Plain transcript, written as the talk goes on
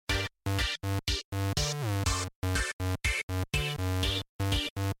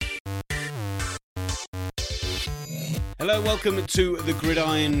Hello, welcome to The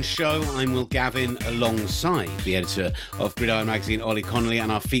Gridiron Show. I'm Will Gavin, alongside the editor of Gridiron Magazine, Ollie Connolly,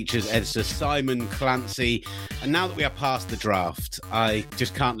 and our features editor, Simon Clancy. And now that we are past the draft, I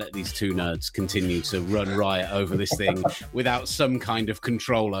just can't let these two nerds continue to run riot over this thing without some kind of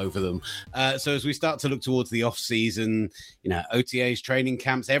control over them. So as we start to look towards the off-season, OTAs, training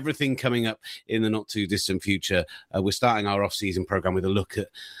camps, everything coming up in the not-too-distant future, we're starting our off-season program with a look at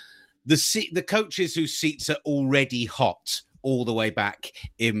the coaches whose seats are already hot all the way back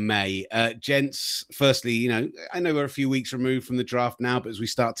in May. Gents, firstly, I know we're a few weeks removed from the draft now, but as we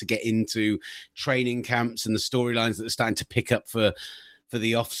start to get into training camps and the storylines that are starting to pick up for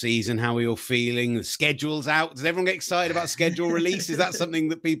the off-season, how are we all feeling? The schedule's out. Does everyone get excited about schedule release? Is that something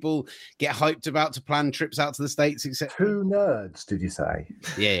that people get hyped about to plan trips out to the States, etc.? Two nerds, did you say?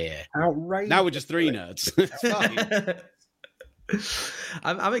 Yeah. Outrageous. Now we're just three nerds. It's fine.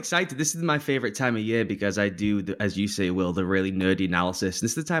 I'm excited. This is my favorite time of year because I do, as you say, Will, the really nerdy analysis.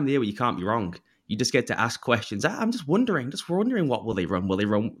 This is the time of the year where you can't be wrong. You just get to ask questions. I'm just wondering what will they run? Will they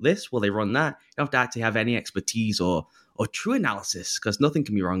run this? Will they run that? You don't have to actually have any expertise or true analysis because nothing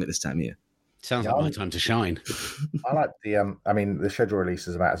can be wrong at this time of year. Sounds like my time to shine. I like the schedule release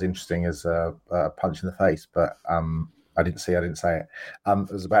is about as interesting as a punch in the face, but I didn't say it.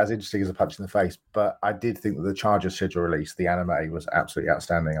 It was about as interesting as a punch in the face, but I did think that the Chargers schedule release, the anime, was absolutely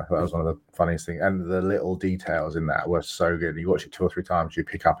outstanding. I thought that was one of the funniest things, and the little details in that were so good. You watch it 2 or 3 times, you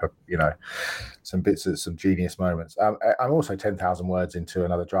pick up some bits of some genius moments. I'm also 10,000 words into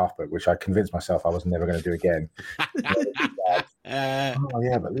another draft book, which I convinced myself I was never going to do again. Oh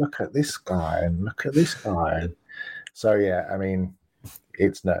yeah, but look at this guy and look at this guy. So yeah,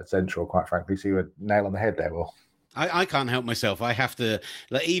 it's nerd central, quite frankly. So you were nail on the head there, Will. I can't help myself. I have to,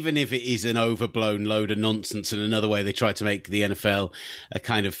 even if it is an overblown load of nonsense and another way they try to make the NFL a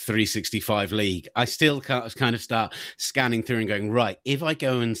kind of 365 league, I still kind of start scanning through and going, right, if I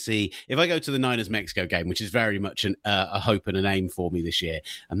go to the Niners-Mexico game, which is very much a hope and an aim for me this year,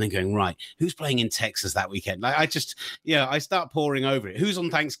 and then going, right, who's playing in Texas that weekend? I start poring over it. Who's on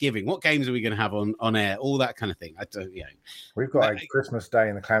Thanksgiving? What games are we going to have on air? All that kind of thing. We've got a Christmas Day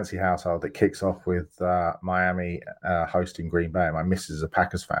in the Clancy household that kicks off with Miami hosting Green Bay. My missus is a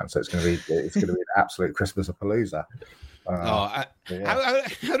Packers fan, so it's going to be an absolute Christmas-a-palooza. How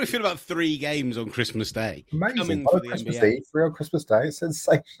do you feel about 3 games on Christmas Day? Amazing. For the Christmas NBA. Eve, 3 on Christmas Day. It's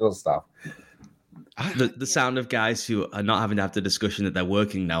sensational stuff. The sound of guys who are not having to have the discussion that they're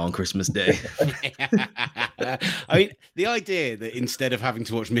working now on Christmas Day. The idea that instead of having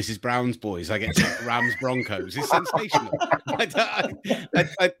to watch Mrs. Brown's Boys, I get to Rams Broncos is sensational.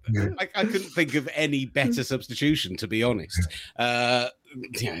 I couldn't think of any better substitution, to be honest. Not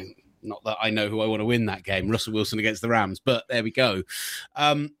that I know who I want to win that game, Russell Wilson against the Rams, but there we go.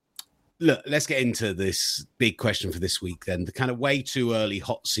 Look, let's get into this big question for this week then. The kind of way too early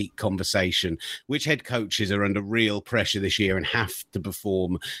hot seat conversation. Which head coaches are under real pressure this year and have to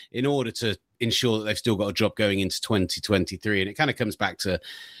perform in order to ensure that they've still got a job going into 2023? And it kind of comes back to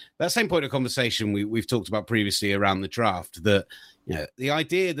that same point of conversation we've talked about previously around the draft, that the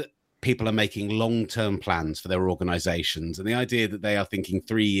idea that people are making long-term plans for their organizations and the idea that they are thinking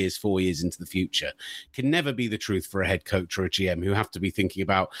 3 years, 4 years into the future can never be the truth for a head coach or a GM who have to be thinking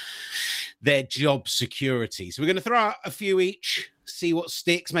about their job security. So we're going to throw out a few each, see what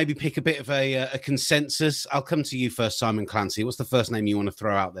sticks, maybe pick a bit of a consensus. I'll come to you first, Simon Clancy. What's the first name you want to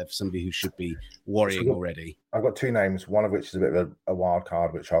throw out there for somebody who should be worrying already? I've got 2 names, one of which is a bit of a wild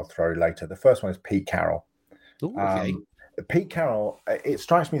card, which I'll throw later. The first one is Pete Carroll. Ooh, okay. Pete Carroll, it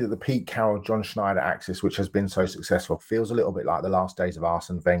strikes me that the Pete Carroll, John Schneider axis, which has been so successful, feels a little bit like the last days of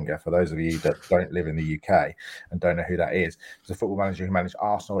Arsene Wenger. For those of you that don't live in the UK and don't know who that is, he's a football manager who managed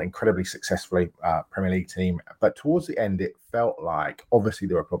Arsenal incredibly successfully, Premier League team. But towards the end, it felt like, obviously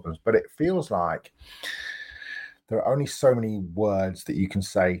there were problems, but it feels like there are only so many words that you can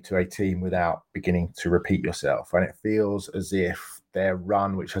say to a team without beginning to repeat yourself. And it feels as if their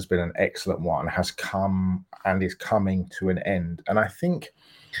run, which has been an excellent one, has come and is coming to an end. And I think,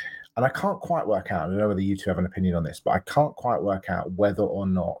 and I can't quite work out, I don't know whether you two have an opinion on this, but I can't quite work out whether or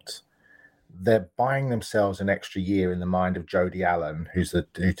not they're buying themselves an extra year in the mind of Jody Allen, who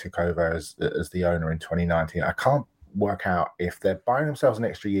took over as the owner in 2019. I can't work out if they're buying themselves an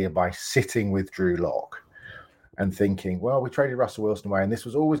extra year by sitting with Drew Lock and thinking, well, we traded Russell Wilson away and this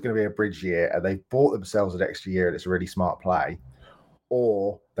was always going to be a bridge year, and they've bought themselves an extra year and it's a really smart play.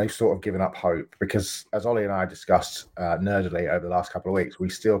 Or they've sort of given up hope, because as Ollie and I discussed nerdily over the last couple of weeks, we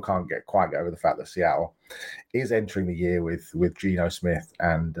still can't quite get over the fact that Seattle is entering the year with Geno Smith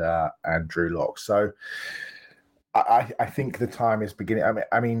and Drew Lock. So I think the time is beginning.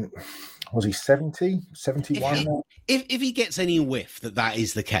 I mean, Was he 70, 71? If he gets any whiff that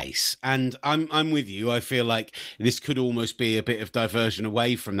is the case, and I'm with you, I feel like this could almost be a bit of diversion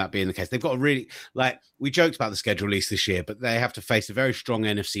away from that being the case. They've got a really, we joked about the schedule release this year, but they have to face a very strong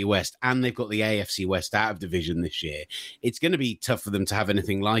NFC West, and they've got the AFC West out of division this year. It's going to be tough for them to have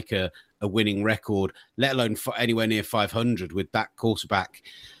anything like a winning record, let alone anywhere near 500 with that quarterback.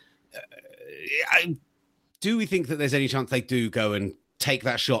 Do we think that there's any chance they do go and take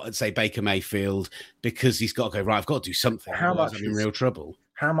that shot at, say, Baker Mayfield, because he's got to go, right, I've got to do something. Otherwise I'm in real trouble.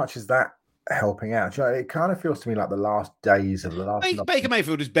 How much is that helping out? You know, it kind of feels to me like the last days of the last... Baker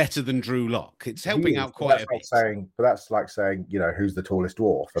Mayfield is better than Drew Lock. It's helping out quite a bit. But that's like saying, you know, who's the tallest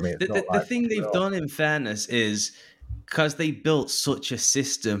dwarf? I mean, the thing they've done, in fairness, is because they built such a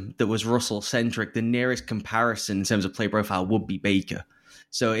system that was Russell-centric, the nearest comparison in terms of play profile would be Baker.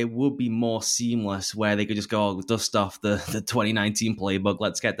 So it would be more seamless where they could just go, dust off the 2019 playbook,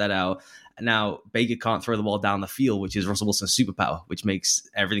 let's get that out. Now, Baker can't throw the ball down the field, which is Russell Wilson's superpower, which makes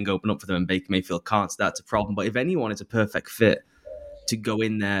everything open up for them, and Baker Mayfield can't, so that's a problem. But if anyone is a perfect fit to go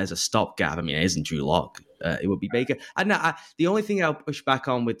in there as a stopgap, I mean, it isn't Drew Lock. It would be Baker. And the only thing I'll push back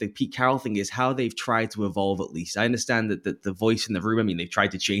on with the Pete Carroll thing is how they've tried to evolve, at least. I understand that the voice in the room, I mean, they've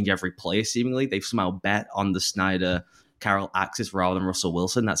tried to change every player, seemingly. They've somehow bet on the Snyder Carroll axis rather than Russell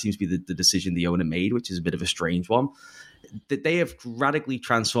Wilson. That seems to be the decision the owner made, which is a bit of a strange one. That they have radically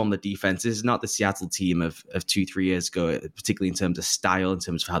transformed the defense. This is not the Seattle team of 2-3 years ago, particularly in terms of style, in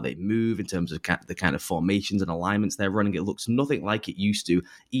terms of how they move, in terms of the kind of formations and alignments they're running. It looks nothing like it used to,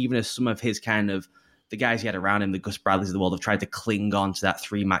 even as some of his kind of the guys he had around him, the Gus Bradleys of the world, have tried to cling on to that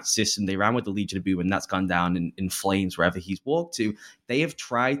 3-match system. They ran with the Legion of Boom, and that's gone down in flames wherever he's walked to. They have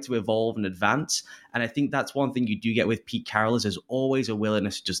tried to evolve and advance, and I think that's one thing you do get with Pete Carroll is there's always a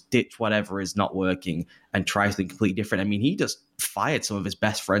willingness to just ditch whatever is not working and try something completely different. I mean, he just fired some of his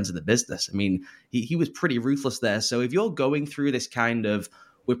best friends in the business. I mean, he was pretty ruthless there. So if you're going through this kind of,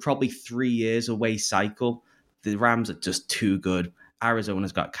 we're probably 3 years away cycle, the Rams are just too good.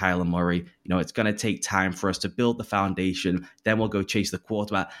 Arizona's got Kyler Murray. You know, it's going to take time for us to build the foundation. Then we'll go chase the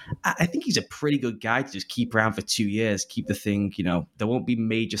quarterback. I think he's a pretty good guy to just keep around for 2 years, keep the thing, you know, there won't be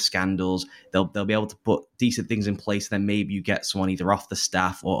major scandals. They'll be able to put decent things in place. Then maybe you get someone either off the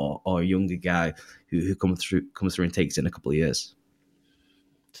staff or a younger guy who comes through and takes it in a couple of years.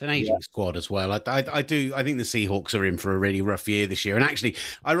 It's an aging squad as well. I think the Seahawks are in for a really rough year this year. And actually,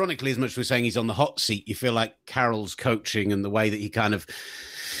 ironically, as much as we're saying he's on the hot seat, you feel like Carroll's coaching and the way that he kind of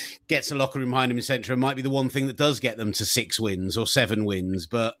gets a locker room behind him, etc., might be the one thing that does get them to 6 wins or 7 wins.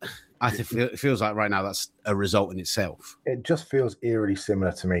 But it feels like right now that's a result in itself. It just feels eerily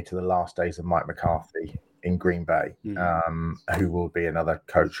similar to me to the last days of Mike McCarthy in Green Bay, who will be another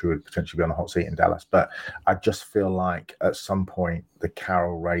coach who would potentially be on the hot seat in Dallas. But I just feel like at some point the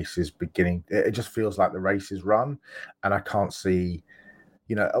Carroll race is beginning. It just feels like the race is run, and I can't see,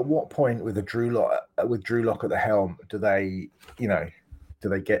 you know, at what point with Drew Lock at the helm do they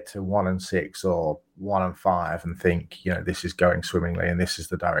get to 1-6 or 1-5 and think, you know, this is going swimmingly and this is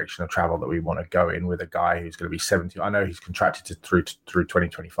the direction of travel that we want to go in with a guy who's going to be 70. I know he's contracted through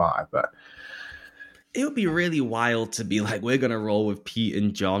 2025, but it would be really wild to be like, we're going to roll with Pete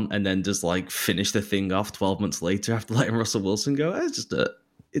and John and then just like finish the thing off 12 months later after letting Russell Wilson go. It's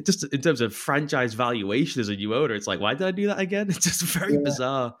just in terms of franchise valuation as a new owner, it's like, why did I do that again? It's just a very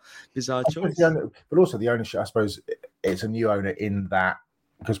bizarre choice. But also the ownership, I suppose it's a new owner in that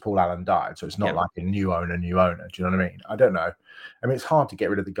because Paul Allen died. So it's not like a new owner. Do you know what I mean? I don't know. I mean, it's hard to get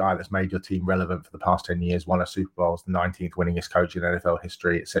rid of the guy that's made your team relevant for the past 10 years, won a Super Bowl, the 19th winningest coach in NFL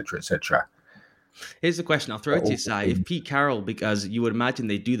history, et cetera, et cetera. Here's the question I'll throw it to you, Si. If Pete Carroll, because you would imagine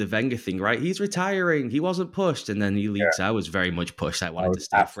they do the Wenger thing, right? He's retiring. He wasn't pushed. And then he leaks, I was very much pushed. I wanted to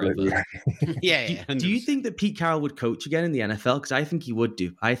stay forever. Do you think that Pete Carroll would coach again in the NFL? Because I think he would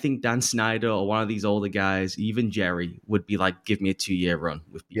do. I think Dan Snyder or one of these older guys, even Jerry, would be like, give me a 2-year run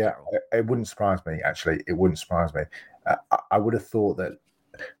with Pete Carroll. It wouldn't surprise me, actually. It wouldn't surprise me. I would have thought that,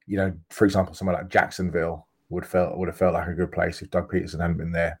 you know, for example, somewhere like Jacksonville would have felt like a good place if Doug Peterson hadn't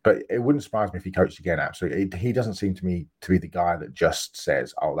been there. But it wouldn't surprise me if he coached again. Absolutely, he doesn't seem to me to be the guy that just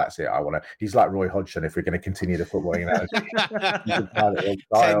says, "Oh, that's it. I want to." He's like Roy Hodgson. If we're going to continue the footballing analogy,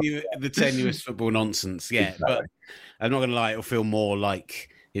 the tenuous football nonsense. Yeah, exactly. But I'm not going to lie; it'll feel more like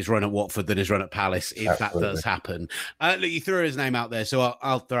his run at Watford than his run at Palace, if that does happen. Look, you threw his name out there, so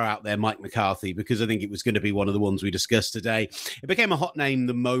I'll throw out there Mike McCarthy, because I think it was going to be one of the ones we discussed today. It became a hot name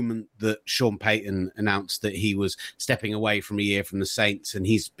the moment that Sean Payton announced that he was stepping away from a year from the Saints, and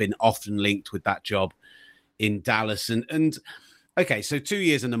he's been often linked with that job in Dallas. And Okay, so 2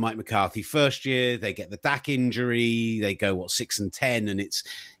 years under Mike McCarthy. First year, they get the Dak injury. They go 6-10, and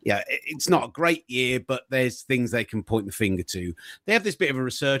it's not a great year, but there's things they can point the finger to. They have this bit of a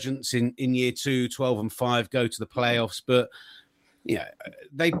resurgence in year 2, 12-5, go to the playoffs, but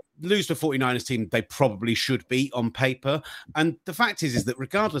they lose to a 49ers team they probably should beat on paper. And the fact is that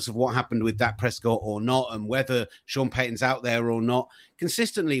regardless of what happened with Dak Prescott or not, and whether Sean Payton's out there or not,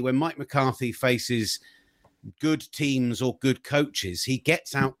 consistently when Mike McCarthy faces good teams or good coaches, he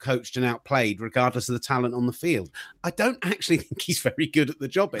gets out-coached and outplayed regardless of the talent on the field. I don't actually think he's very good at the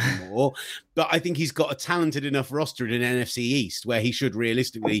job anymore, but I think he's got a talented enough roster in an NFC East where he should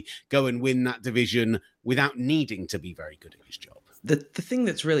realistically go and win that division without needing to be very good at his job. The thing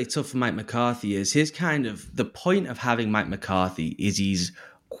that's really tough for Mike McCarthy is the point of having Mike McCarthy is he's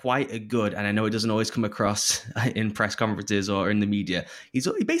quite a good, and I know it doesn't always come across in press conferences or in the media, he's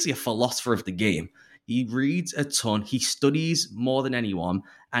basically a philosopher of the game. He reads a ton. He studies more than anyone.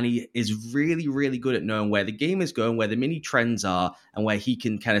 And he is really, really good at knowing where the game is going, where the mini trends are, and where he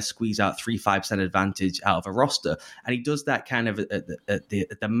can kind of squeeze out 3-5% advantage out of a roster. And he does that kind of at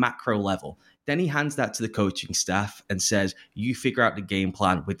the macro level. Then he hands that to the coaching staff and says, you figure out the game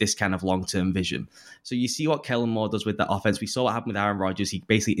plan with this kind of long-term vision. So you see what Kellen Moore does with that offense. We saw what happened with Aaron Rodgers. He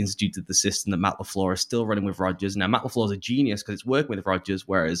basically instituted the system that Matt LaFleur is still running with Rodgers. Now, Matt LaFleur is a genius because it's working with Rodgers,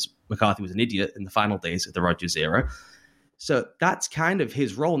 whereas McCarthy was an idiot in the final days of the Rodgers era. So that's kind of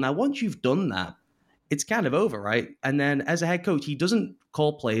his role. Now, once you've done that, it's kind of over, right? And then as a head coach, he doesn't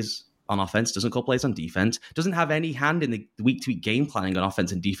call plays on offense, doesn't call plays on defense, doesn't have any hand in the week-to-week game planning on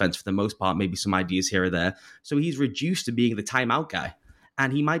offense and defense for the most part, maybe some ideas here or there. So he's reduced to being the timeout guy.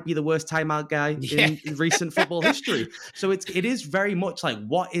 And he might be the worst timeout guy in recent football history. So it is very much like,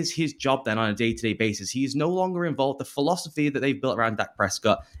 what is his job then on a day-to-day basis? He is no longer involved. The philosophy that they've built around Dak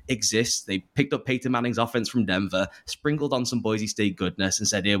Prescott exists. They picked up Peyton Manning's offense from Denver, sprinkled on some Boise State goodness, and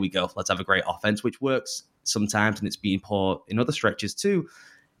said, here we go, let's have a great offense, which works sometimes, and it's being poor in other stretches too.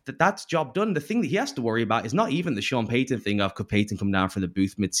 That's job done. The thing that he has to worry about is not even the Sean Payton thing of, could Payton come down from the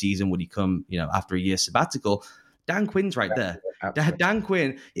booth mid-season? Would he come, after a year sabbatical? Dan Quinn's right there. Dan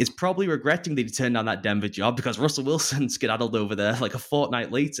Quinn is probably regretting that he turned down that Denver job because Russell Wilson skedaddled over there like a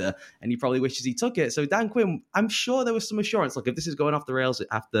fortnight later, and he probably wishes he took it. So Dan Quinn, I'm sure there was some assurance. Look, if this is going off the rails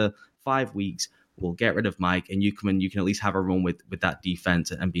after 5 weeks, we'll get rid of Mike, and you come in, you can at least have a run with that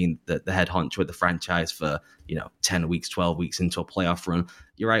defense and being the head honcho with the franchise for 10 weeks, 12 weeks into a playoff run.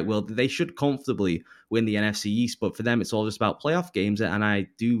 You're right, Will. They should comfortably win the NFC East, but for them, it's all just about playoff games. And I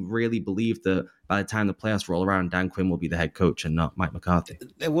do really believe that by the time the playoffs roll around, Dan Quinn will be the head coach and not Mike McCarthy.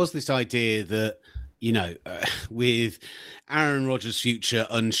 There was this idea that, with Aaron Rodgers' future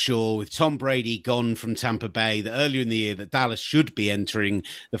unsure, with Tom Brady gone from Tampa Bay, that earlier in the year that Dallas should be entering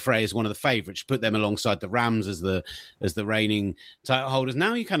the fray as one of the favorites, put them alongside the Rams as the reigning title holders.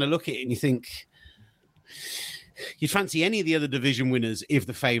 Now you kind of look at it and you think you'd fancy any of the other division winners, if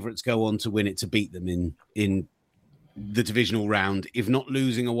the favorites go on to win it, to beat them in the divisional round, if not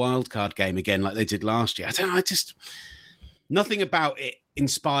losing a wild card game again like they did last year. I don't know. Nothing about it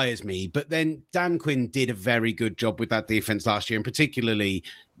inspires me. But then Dan Quinn did a very good job with that defense last year, and particularly,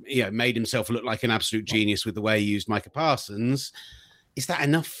 made himself look like an absolute genius with the way he used Micah Parsons. Is that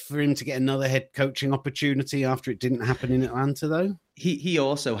enough for him to get another head coaching opportunity after it didn't happen in Atlanta, though? He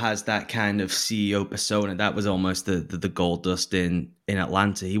also has that kind of CEO persona. That was almost the gold dust in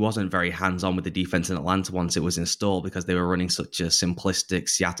Atlanta. He wasn't very hands-on with the defense in Atlanta once it was installed because they were running such a simplistic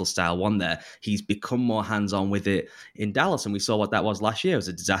Seattle-style one there. He's become more hands-on with it in Dallas, and we saw what that was last year. It was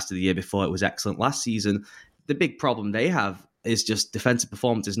a disaster the year before. It was excellent last season. The big problem they have is just defensive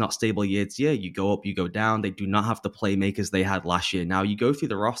performance is not stable year to year. You go up, you go down. They do not have the playmakers they had last year. Now you go through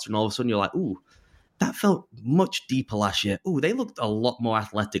the roster and all of a sudden you're like, ooh, that felt much deeper last year. Ooh, they looked a lot more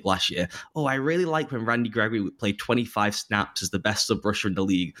athletic last year. Oh, I really like when Randy Gregory played 25 snaps as the best sub rusher in the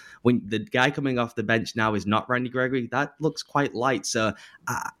league. When the guy coming off the bench now is not Randy Gregory, that looks quite light. So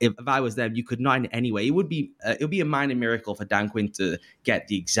if I was them, you could not in any way. It would be a minor miracle for Dan Quinn to get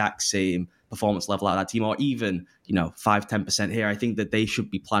the exact same performance level out of that team, or even 5-10% here. I think that they should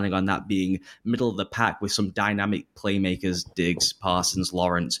be planning on that being middle of the pack with some dynamic playmakers, Diggs, Parsons,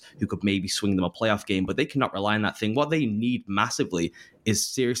 Lawrence, who could maybe swing them a playoff game, but they cannot rely on that thing. What they need massively is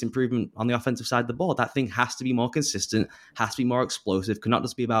serious improvement on the offensive side of the ball. That thing has to be more consistent, has to be more explosive, cannot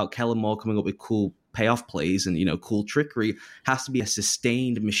just be about Kellen Moore coming up with cool payoff plays and cool trickery. Has to be a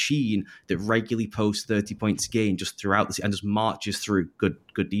sustained machine that regularly posts 30 points a game just throughout this and just marches through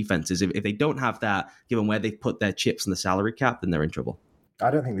good defenses. If they don't have that, given where they put their chips in the salary cap, then they're in trouble.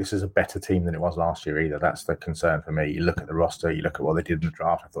 I don't think this is a better team than it was last year either. That's the concern for me. You look at the roster, you look at what they did in the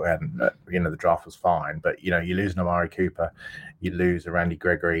draft. I thought the draft was fine, but you lose an Amari Cooper, you lose a Randy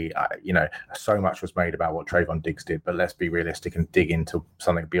Gregory. So much was made about what Trayvon Diggs did, but let's be realistic and dig into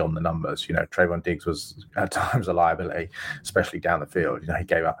something beyond the numbers. Trayvon Diggs was at times a liability, especially down the field. He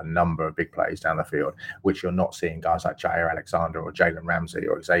gave up a number of big plays down the field, which you're not seeing guys like Jair Alexander or Jalen Ramsey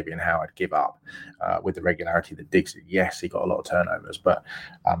or Xavier Howard give up with the regularity that Diggs did. Yes, he got a lot of turnovers, but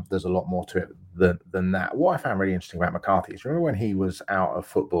there's a lot more to it than that. What I found really interesting about McCarthy is, remember when he was out of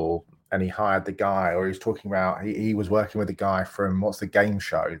football and he hired the guy, or he was talking about, he was working with the guy from, what's the game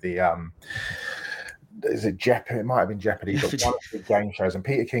show? Is it Jeopardy? It might have been Jeopardy, but one of the game shows. And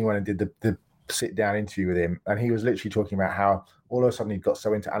Peter King went and did the sit-down interview with him, and he was literally talking about how all of a sudden he got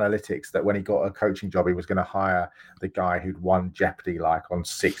so into analytics that when he got a coaching job, he was going to hire the guy who'd won Jeopardy on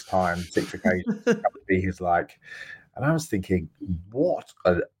 6 occasions. That would be his And I was thinking, what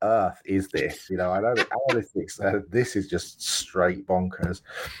on earth is this? I know that analytics, this is just straight bonkers.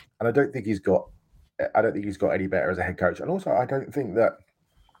 And I don't think he's got any better as a head coach. And also, I don't think that,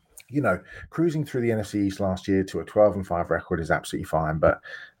 cruising through the NFC East last year to a 12-5 record is absolutely fine. But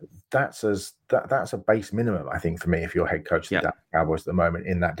that's a base minimum, I think, for me, if you're head coach of the Dallas Cowboys at the moment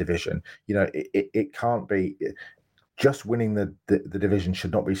in that division. It can't be. Just winning the division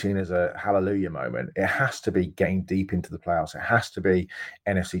should not be seen as a hallelujah moment. It has to be getting deep into the playoffs. It has to be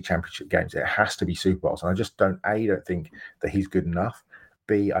NFC Championship games. It has to be Super Bowls. And I just don't think that he's good enough.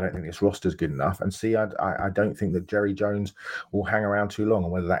 B, I don't think this roster's good enough. And C, I don't think that Jerry Jones will hang around too long.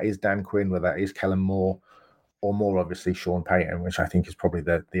 And whether that is Dan Quinn, whether that is Kellen Moore, or more obviously Sean Payton, which I think is probably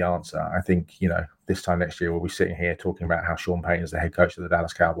the answer. I think, this time next year we'll be sitting here talking about how Sean Payton is the head coach of the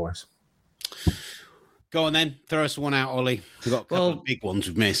Dallas Cowboys. Go on then, throw us one out, Ollie. We've got a couple of big ones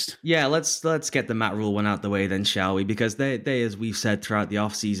we've missed. Yeah, let's get the Matt Rule one out the way then, shall we? Because they, as we've said throughout the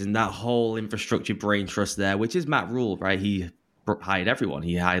offseason, that whole infrastructure brain trust there, which is Matt Rule, right? He hired everyone.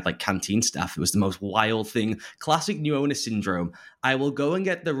 He hired canteen staff. It was the most wild thing. Classic new owner syndrome. I will go and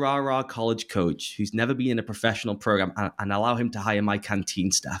get the rah-rah college coach who's never been in a professional program and allow him to hire my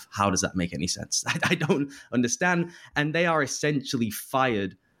canteen staff. How does that make any sense? I don't understand. And they are essentially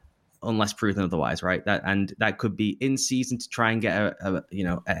fired unless proven otherwise, right? That could be in season to try and get a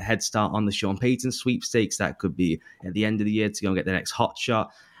head start on the Sean Payton sweepstakes. That could be at the end of the year to go and get the next hot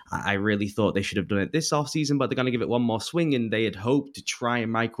shot. I really thought they should have done it this offseason, but they're going to give it one more swing, and they had hoped to try and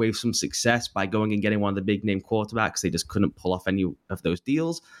microwave some success by going and getting one of the big name quarterbacks. They just couldn't pull off any of those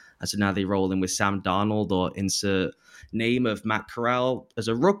deals. And so now they roll in with Sam Darnold or insert name of Matt Corral as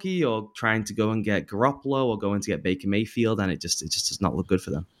a rookie, or trying to go and get Garoppolo or going to get Baker Mayfield, and it just does not look good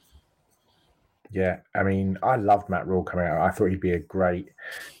for them. Yeah, I mean, I loved Matt Rule coming out. I thought he'd be a great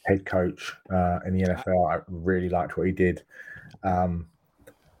head coach in the NFL. I really liked what he did.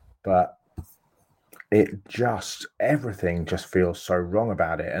 But everything just feels so wrong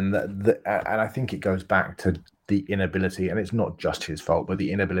about it. And and I think it goes back to the inability, and it's not just his fault, but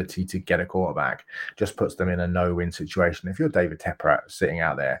the inability to get a quarterback just puts them in a no-win situation. If you're David Tepper sitting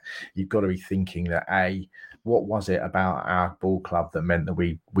out there, you've got to be thinking that, A, what was it about our ball club that meant that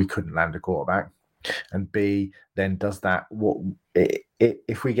we couldn't land a quarterback? And B, then does that,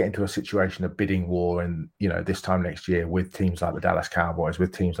 if we get into a situation of bidding war and, this time next year with teams like the Dallas Cowboys,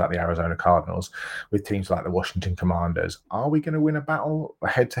 with teams like the Arizona Cardinals, with teams like the Washington Commanders, are we going to win a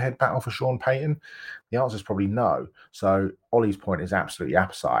head-to-head battle for Sean Payton? The answer is probably no. So Ollie's point is absolutely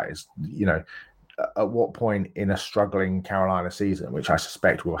apposite. At what point in a struggling Carolina season, which I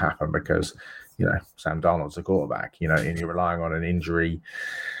suspect will happen because, Sam Darnold's a quarterback, and you're relying on an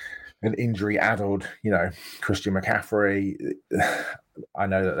injury-addled, Christian McCaffrey. I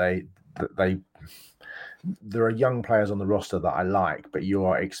know that there are young players on the roster that I like, but you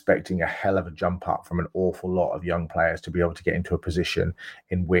are expecting a hell of a jump up from an awful lot of young players to be able to get into a position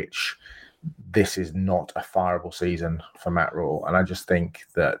in which this is not a fireable season for Matt Rule. And I just think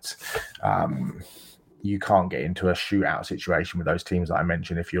that you can't get into a shootout situation with those teams that I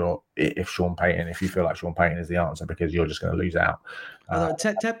mentioned if you feel like Sean Payton is the answer, because you're just going to lose out.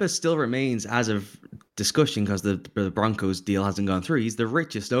 Tepper still remains, as of discussion, because the Broncos deal hasn't gone through, he's the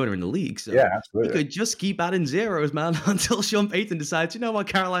richest owner in the league. So yeah, absolutely. He could just keep adding zeros, man, until Sean Payton decides,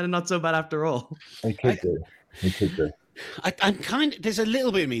 Carolina not so bad after all. He could do. There's a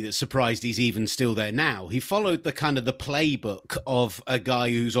little bit of me that's surprised he's even still there now. He followed the playbook of a guy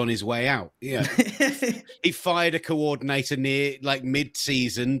who's on his way out. Yeah. He fired a coordinator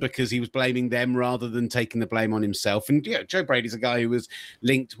mid-season because he was blaming them rather than taking the blame on himself. And Joe Brady's a guy who was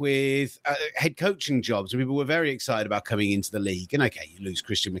linked with head coaching jobs. And people were very excited about coming into the league. And okay, you lose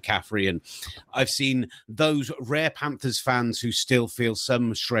Christian McCaffrey. And I've seen those rare Panthers fans who still feel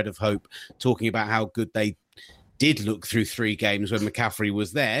some shred of hope talking about how good they did look through 3 games when McCaffrey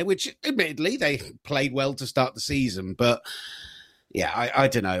was there, which admittedly they played well to start the season. But yeah, I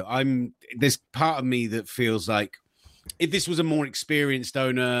don't know. There's part of me that feels like if this was a more experienced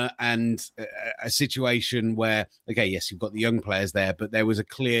owner and a situation where, okay, yes, you've got the young players there, but there was a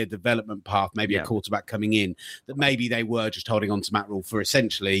clear development path, maybe a quarterback coming in, that maybe they were just holding on to Matt Rule for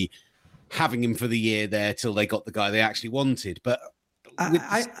essentially having him for the year there till they got the guy they actually wanted. But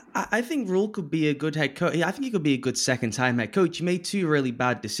I think Rule could be a good head coach. I think he could be a good second-time head coach. He made 2 really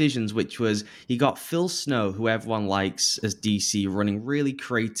bad decisions, which was he got Phil Snow, who everyone likes as DC, running really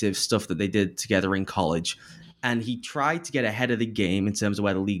creative stuff that they did together in college. And he tried to get ahead of the game in terms of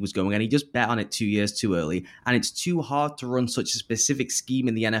where the league was going, and he just bet on it 2 years too early. And it's too hard to run such a specific scheme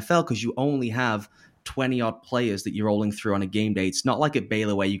in the NFL because you only have 20-odd players that you're rolling through on a game day. It's not like at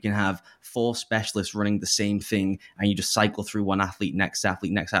Baylor where you can have 4 specialists running the same thing and you just cycle through one athlete, next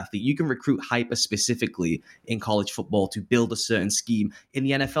athlete, next athlete. You can recruit hyper-specifically in college football to build a certain scheme. In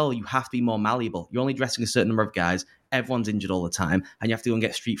the NFL, you have to be more malleable. You're only dressing a certain number of guys. Everyone's injured all the time, and you have to go and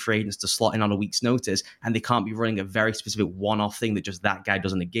get street free agents to slot in on a week's notice, and they can't be running a very specific one-off thing that just that guy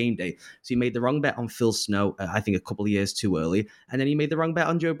does on a game day. So he made the wrong bet on Phil Snow, I think a couple of years too early, and then he made the wrong bet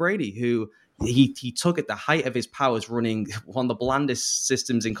on Joe Brady, who he took at the height of his powers running one of the blandest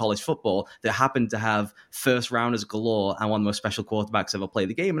systems in college football that happened to have first rounders galore and one of the most special quarterbacks ever play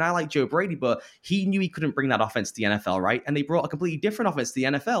the game. And I like Joe Brady, but he knew he couldn't bring that offense to the NFL, right? And they brought a completely different offense to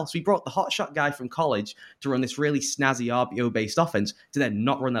the NFL. So he brought the hotshot guy from college to run this really snazzy RPO-based offense to then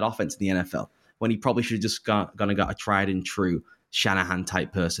not run that offense in the NFL when he probably should have just got a tried and true Shanahan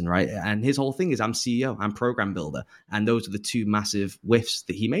type person, right? And his whole thing is I'm CEO, I'm program builder. And those are the 2 massive whiffs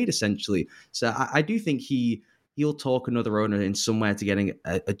that he made essentially. So I do think he'll talk another owner in somewhere to getting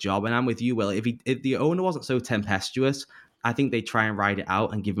a job. And I'm with you, Will. If the owner wasn't so tempestuous, I think they try and ride it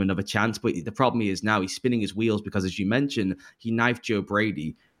out and give him another chance. But the problem is now he's spinning his wheels because, as you mentioned, he knifed Joe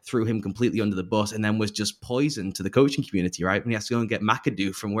Brady, threw him completely under the bus, and then was just poison to the coaching community, right? When he has to go and get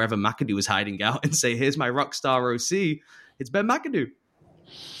McAdoo from wherever McAdoo was hiding out and say, here's my rock star OC. It's Ben McAdoo.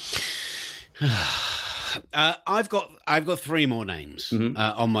 I've got 3 more names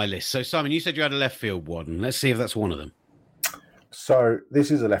on my list. So, Simon, you said you had a left field one. Let's see if that's one of them. So this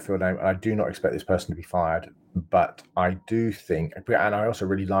is a left field name, and I do not expect this person to be fired, but I do think, and I also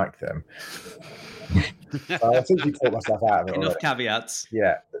really like them. I think you talked myself out of it. Enough caveats.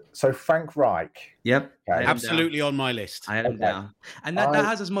 Yeah. So Frank Reich. Yep. Okay. Absolutely on my list. I had him down. And that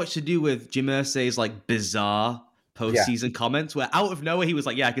has as much to do with Jim Irsay's bizarre post-season comments where out of nowhere he was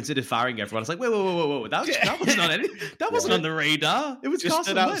like, yeah, I considered firing everyone. I was like, whoa. That wasn't on that wasn't on the radar. It was just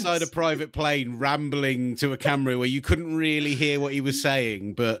stood outside a private plane rambling to a camera where you couldn't really hear what he was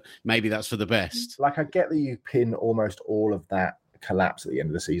saying, but maybe that's for the best. I get that you pin almost all of that collapse at the end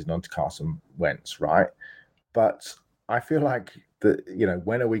of the season onto Carson Wentz, right? But I feel like that,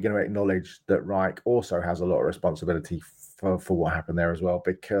 when are we going to acknowledge that Reich also has a lot of responsibility for what happened there as well?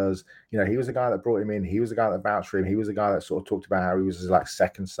 Because, he was the guy that brought him in. He was the guy that vouched for him. He was the guy that sort of talked about how he was his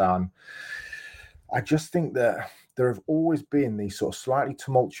second son. I just think that there have always been these sort of slightly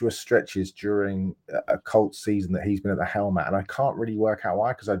tumultuous stretches during a Colts season that he's been at the helm at, and I can't really work out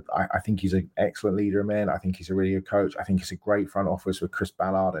why, because I think he's an excellent leader of men. I think he's a really good coach. I think it's a great front office with Chris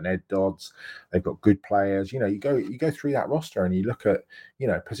Ballard and Ed Dodds. They've got good players. You go through that roster and you look at,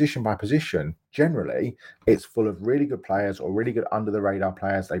 position by position. Generally, it's full of really good players or really good under the radar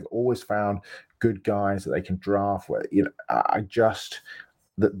players. They've always found good guys that they can draft. Where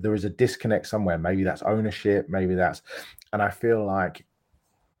that there is a disconnect somewhere. Maybe that's ownership. And I feel like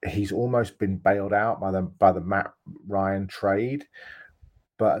he's almost been bailed out by the Matt Ryan trade.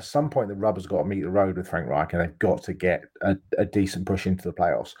 But at some point, the rubber's got to meet the road with Frank Reich, and they've got to get a decent push into the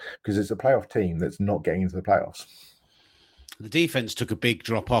playoffs, because it's a playoff team that's not getting into the playoffs. The defense took a big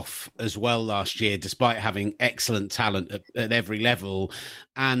drop off as well last year, despite having excellent talent at every level.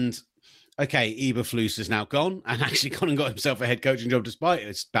 And okay, Eberflus is now gone and actually gone and got himself a head coaching job despite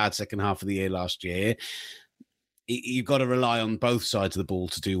its bad second half of the year last year. You've got to rely on both sides of the ball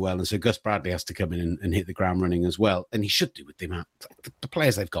to do well. And so Gus Bradley has to come in and hit the ground running as well. And he should do with the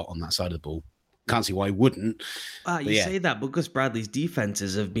players they've got on that side of the ball. can't see why he wouldn't. You say that, but Gus Bradley's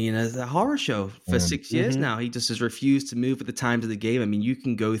defenses have been a horror show for 6 years now. He just has refused to move at the times of the game. I mean, you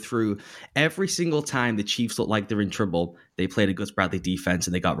can go through every single time the Chiefs look like they're in trouble. They played a Gus Bradley defense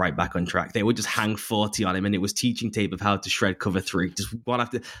and they got right back on track. They would just hang 40 on him, and it was teaching tape of how to shred cover 3. Just one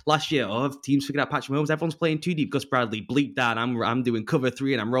after last year. Teams figured out Patrick Mahomes. Everyone's playing too deep. Gus Bradley, bleep that. I'm doing cover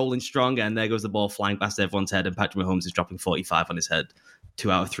 3 and I'm rolling strong, and there goes the ball flying past everyone's head, and Patrick Mahomes is dropping 45 on his head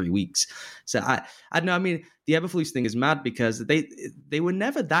 2 out of 3 weeks. So I don't know. I mean, the Eberflus thing is mad because they were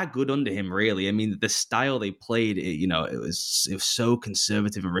never that good under him, really. I mean, the style they played, it was so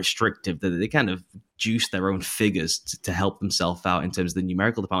conservative and restrictive that they kind of juiced their own figures to help themselves out in terms of the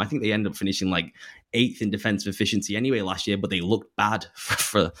numerical department. I think they ended up finishing like 8th in defensive efficiency anyway last year, but they looked bad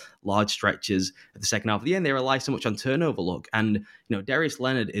for large stretches at the second half of the year, and they rely so much on turnover luck. And, Darius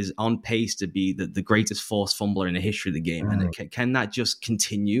Leonard is on pace to be the greatest forced fumbler in the history of the game. And can that just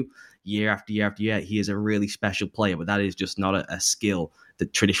continue year after year after year? He is a really special player, but that is just not a skill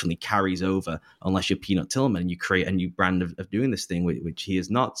that traditionally carries over unless you're Peanut Tillman and you create a new brand of doing this thing, which he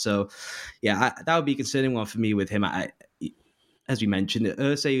is not. So, yeah, that would be a concerning one for me with him. As we mentioned,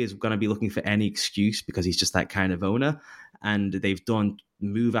 Irsay is going to be looking for any excuse because he's just that kind of owner. And they've done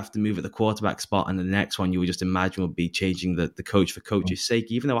move after move at the quarterback spot. And the next one you would just imagine would be changing the coach for coach's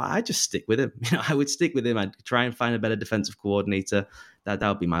sake, even though I just stick with him. I would stick with him. I'd try and find a better defensive coordinator. That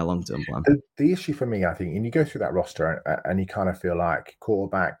would be my long-term plan. The issue for me, I think, and you go through that roster and you kind of feel like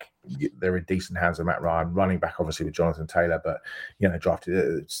quarterback, they're in decent hands with Matt Ryan, running back, obviously, with Jonathan Taylor, but,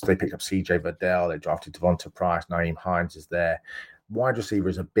 they picked up CJ Verdell, they drafted Devonta Price, Naeem Hines is there. Wide receiver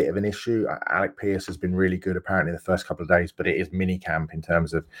is a bit of an issue. Alec Pierce has been really good apparently the first couple of days, but it is mini camp in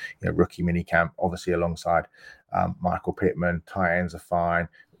terms of rookie mini camp, obviously alongside Michael Pittman. Tight ends are fine.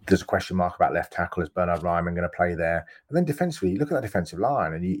 There's a question mark about left tackle. Is Bernard Ryman going to play there? And then defensively, you look at that defensive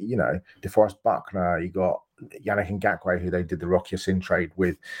line, and DeForest Buckner, you got Yannick Ngakoue, who they did the Rocky Sin trade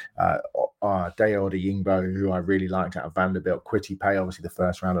with, Dayo Odeyingbo, who I really liked out of Vanderbilt, Kwity Paye, obviously the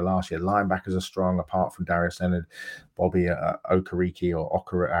first round of last year. Linebackers are strong, apart from Darius Leonard, Bobby Okereke, or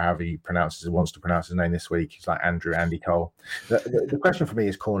Okere, however he wants to pronounce his name this week. He's like Andy Cole. The question for me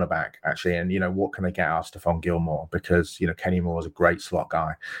is cornerback, actually, and what can they get out of Stephon Gilmore? Because Kenny Moore is a great slot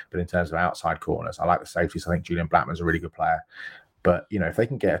guy, but in terms of outside corners, I like the safeties. I think Julian Blackman's a really good player. But if they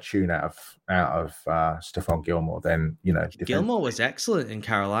can get a tune out of Stephon Gilmore, then Gilmore was excellent in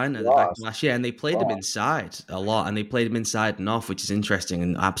Carolina last year, and they played him inside a lot, and they played him inside and off, which is interesting,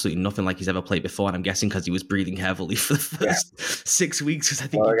 and absolutely nothing like he's ever played before. And I'm guessing because he was breathing heavily for the first 6 weeks, because I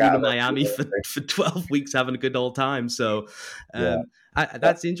think he'd been in Miami for 12 weeks having a good old time. So.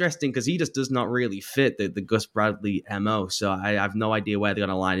 That's interesting because he just does not really fit the Gus Bradley MO. So I have no idea where they're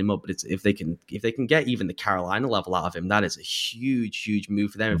going to line him up. But if they can get even the Carolina level out of him, that is a huge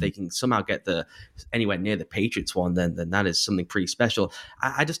move for them. If they can somehow get anywhere near the Patriots one, then that is something pretty special.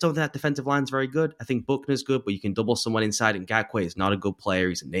 I just don't think that defensive line is very good. I think Buckner's good, but you can double someone inside. And Ngakoue is not a good player.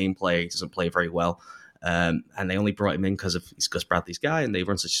 He's a name player. He doesn't play very well. And they only brought him in because he's Gus Bradley's guy, and they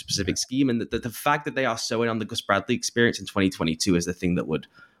run such a specific scheme. And the fact that they are so in on the Gus Bradley experience in 2022 is the thing that would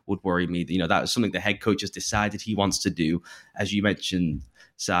worry me. That was something the head coach has decided he wants to do. As you mentioned,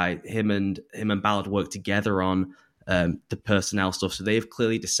 Si, him and Ballard work together on the personnel stuff. So they've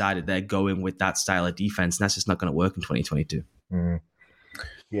clearly decided they're going with that style of defense, and that's just not going to work in 2022. And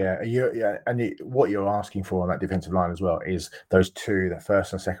what you're asking for on that defensive line as well is those two, that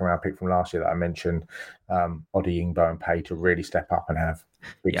first and second round pick from last year that I mentioned, Odeyingbo and Paye, to really step up and have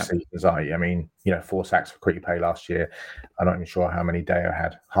big seasons. I mean, 4 sacks for Kwity Paye last year. I'm not even sure how many Dayo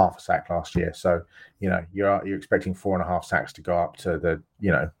had, half a sack last year. So you're expecting 4.5 sacks to go up to the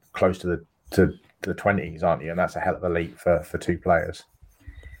close to the 20s, aren't you? And that's a hell of a leap for 2 players.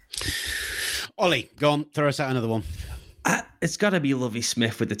 Ollie, go on, throw us out another one. It's got to be Lovie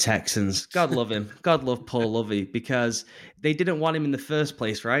Smith with the Texans. God love him. God love Paul Lovie, because they didn't want him in the first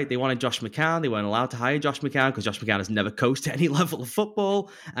place, right? They wanted Josh McCown. They weren't allowed to hire Josh McCown because Josh McCown has never coached at any level of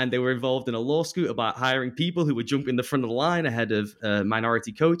football. And they were involved in a lawsuit about hiring people who would jump in the front of the line ahead of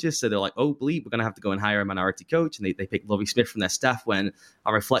minority coaches. So they're like, oh, bleep, we're going to have to go and hire a minority coach. And they picked Lovie Smith from their staff, when,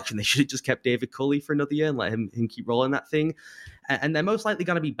 on reflection, they should have just kept David Culley for another year and let him keep rolling that thing. And they're most likely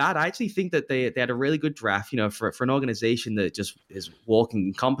going to be bad. I actually think that they had a really good draft, for an organization that just is walking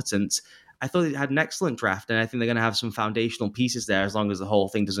incompetence. I thought they had an excellent draft, and I think they're going to have some foundational pieces there, as long as the whole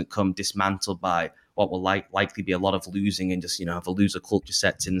thing doesn't come dismantled by what will likely be a lot of losing, and just, if a loser culture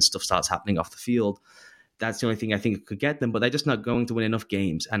sets in and stuff starts happening off the field. That's the only thing I think could get them, but they're just not going to win enough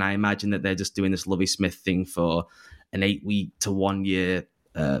games. And I imagine that they're just doing this Lovie Smith thing for an 8-week to 1 year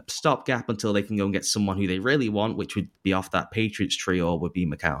stopgap until they can go and get someone who they really want, which would be off that Patriots tree, or would be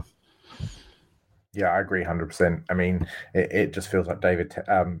McCown. Yeah, I agree 100%. I mean, it just feels like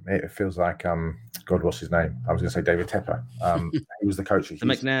it feels like God, what's his name? I was going to say David Tepper. He was the coach at The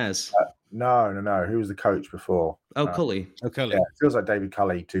Houston. McNairs. No. Who was the coach before? Cully. Cully. Yeah, it feels like David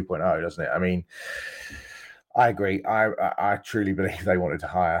Cully 2.0, doesn't it? I mean, I agree. I truly believe they wanted to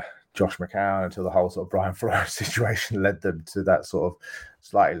hire Josh McCown until the whole sort of Brian Flores situation led them to that sort of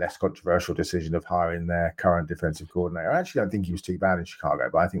slightly less controversial decision of hiring their current defensive coordinator. I actually don't think he was too bad in Chicago,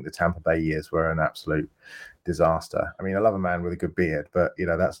 but I think the Tampa Bay years were an absolute disaster. I mean, I love a man with a good beard, but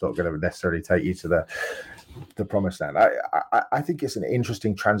that's not going to necessarily take you to the promised land. I think it's an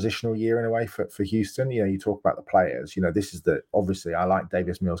interesting transitional year in a way for Houston. You talk about the players. This is obviously I like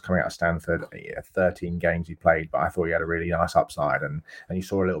Davis Mills coming out of Stanford. 13 games he played, but I thought he had a really nice upside, and you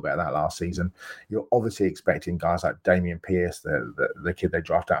saw a little bit of that last season. You're obviously expecting guys like Damian Pierce, the kid they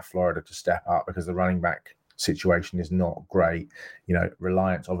drafted out of Florida, to step up because the running back situation is not great.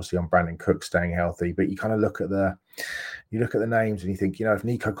 Reliance obviously on Brandon Cook staying healthy, but you kind of look at the names and you think, if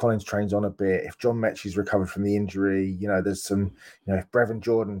Nico Collins trains on a bit, if John Mechie's recovered from the injury, there's some, if Brevin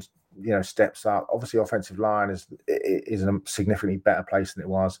Jordan, steps up, obviously offensive line is in a significantly better place than it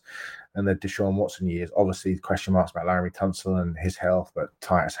was. And the Deshaun Watson years, obviously question marks about Larry Tunsil and his health, but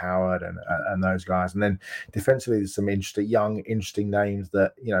Titus Howard and those guys. And then defensively, there's some interesting names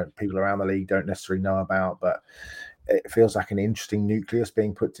that, people around the league don't necessarily know about, but it feels like an interesting nucleus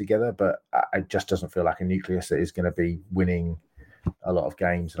being put together, but it just doesn't feel like a nucleus that is going to be winning a lot of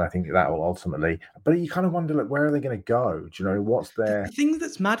games. And I think that will ultimately, but you kind of wonder, where are they going to go? Do you know what's their... The thing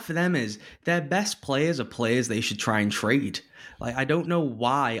that's mad for them is their best players are players they should try and trade. I don't know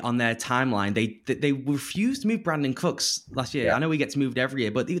why on their timeline they refused to move Brandon Cooks last year. Yeah. I know he gets moved every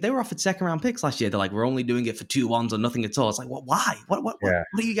year, but they were offered second round picks last year. They're like, we're only doing it for 2 1s or nothing at all. It's like, why? What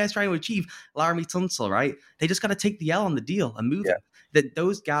are you guys trying to achieve? Laramie Tunsil, right? They just got to take the L on the deal and move it. That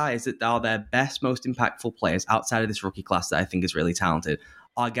those guys that are their best, most impactful players outside of this rookie class that I think is really talented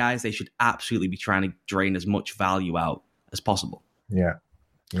are guys they should absolutely be trying to drain as much value out as possible. Yeah.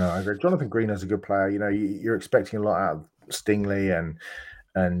 No, I agree. Jonathan Greener's a good player. You're expecting a lot out of Stingley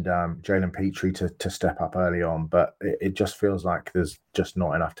and Jalen Petrie to step up early on, but it just feels like there's just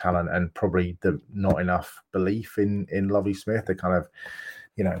not enough talent and probably not enough belief in Lovie Smith. They kind of,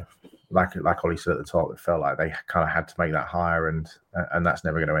 like Ollie said at the top, it felt like they kind of had to make that hire, and that's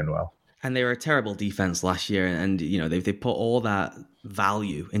never going to end well. And they were a terrible defense last year, and they put all that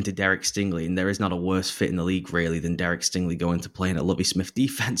value into Derek Stingley, and there is not a worse fit in the league really than Derek Stingley going to play in a Lovie Smith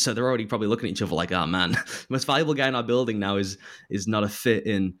defense. So they're already probably looking at each other like, oh man, the most valuable guy in our building now is not a fit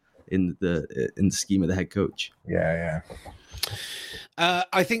in the scheme of the head coach. Yeah.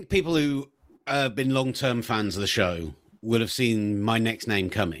 I think people who have been long-term fans of the show will have seen my next name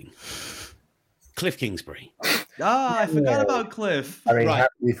coming. Cliff Kingsbury. I forgot about Cliff. I mean, how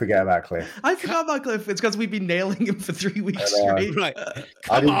do you forget about Cliff? I forgot about Cliff. It's because we've been nailing him for 3 weeks straight. Right.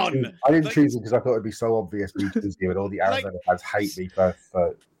 Come on. I didn't choose him because I thought it'd be so obvious we chose him, and all the Arizona fans hate me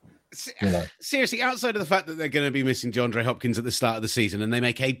for Seriously, outside of the fact that they're going to be missing DeAndre Hopkins at the start of the season, and they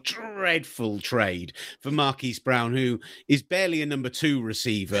make a dreadful trade for Marquise Brown, who is barely a number 2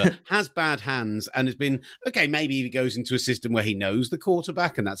 receiver, has bad hands, and has been, okay, maybe he goes into a system where he knows the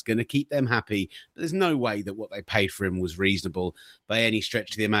quarterback, and that's going to keep them happy. But there's no way that what they paid for him was reasonable by any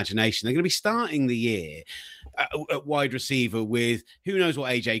stretch of the imagination. They're going to be starting the year at wide receiver with who knows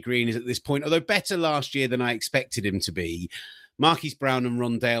what AJ Green is at this point, although better last year than I expected him to be. Marquise Brown and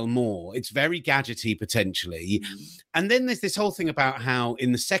Rondale Moore. It's very gadgety potentially. And then there's this whole thing about how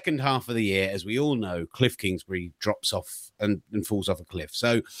in the second half of the year, as we all know, Cliff Kingsbury drops off and falls off a cliff.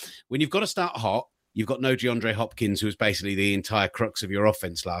 So when you've got to start hot, you've got no DeAndre Hopkins, who was basically the entire crux of your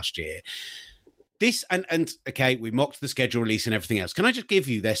offense last year. This, and okay, we mocked the schedule release and everything else. Can I just give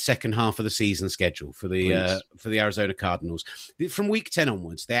you their second half of the season schedule for the Arizona Cardinals? From week 10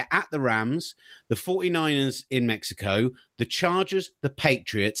 onwards, they're at the Rams, the 49ers in Mexico, the Chargers, the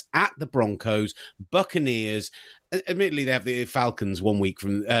Patriots, at the Broncos, Buccaneers. Admittedly, they have the Falcons 1 week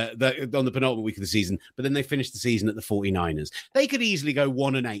from on the penultimate week of the season, but then they finish the season at the 49ers. They could easily go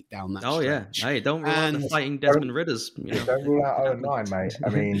 1-8 down that stretch. Yeah. Hey, don't rule out the fighting Desmond Ridders. Don't rule out 0-9, mate. I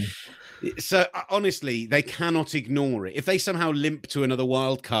mean... So honestly, they cannot ignore it. If they somehow limp to another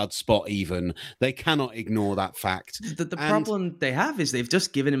wildcard spot even, they cannot ignore that fact. The problem they have is they've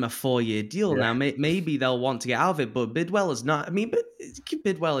just given him a 4-year deal. Now. Maybe they'll want to get out of it, but Bidwell is not. I mean, but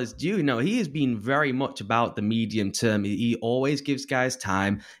Bidwell is due. He has been very much about the medium term. He always gives guys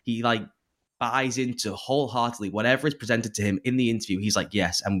time. He buys into wholeheartedly whatever is presented to him in the interview. He's like,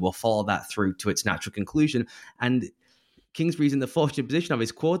 yes, and we'll follow that through to its natural conclusion. And Kingsbury's in the fortunate position of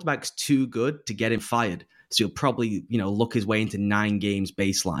his quarterback's too good to get him fired. So he'll probably, look his way into 9 games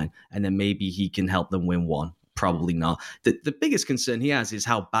baseline, and then maybe he can help them win one. Probably not. The biggest concern he has is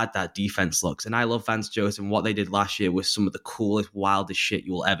how bad that defense looks. And I love Vance Joseph, and what they did last year was some of the coolest, wildest shit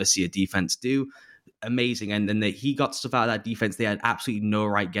you will ever see a defense do. Amazing. And then he got stuff out of that defense. They had absolutely no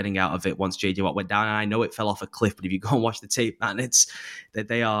right getting out of it once JJ Watt went down. And I know it fell off a cliff, but if you go and watch the tape, man, it's that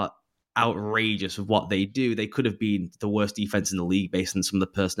they are outrageous with what they do. They could have been the worst defense in the league based on some of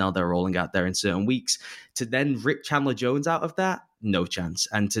the personnel they're rolling out there in certain weeks. To then rip Chandler Jones out of that, no chance.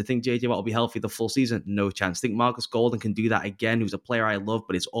 And to think JJ Watt will be healthy the full season, no chance. Think Marcus Golden can do that again, who's a player I love,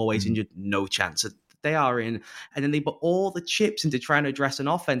 but is always injured, no chance. They are in, and then they put all the chips into trying to address an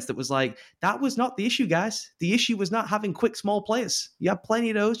offense that was like, that was not the issue, guys. The issue was not having quick, small players. You have plenty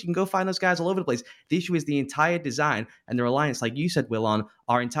of those. You can go find those guys all over the place. The issue is the entire design and the reliance, like you said, Will, on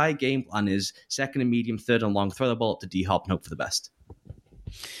our entire game plan is second and medium, third and long, throw the ball up to D-Hop and hope for the best.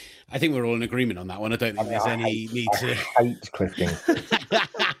 I think we're all in agreement on that one. I don't think there's any need to... I hate Cliff Kingsbury.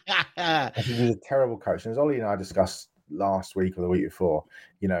 I think he's a terrible coach. And as Ollie and I discussed last week or the week before,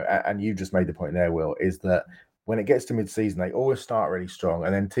 and you just made the point there, Will, is that when it gets to mid-season, they always start really strong,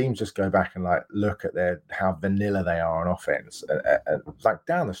 and then teams just go back and look at how vanilla they are on offense. Like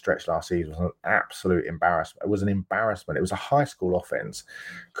down the stretch last season was an absolute embarrassment. It was an embarrassment. It was a high school offense,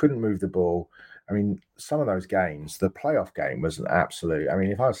 couldn't move the ball. I mean, some of those games, the playoff game was an absolute. I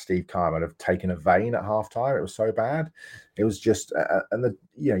mean, if I was Steve Keim, I'd have taken a vein at halftime. It was so bad. It was just,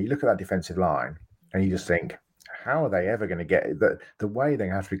 you look at that defensive line, and you just think, how are they ever going to get the way they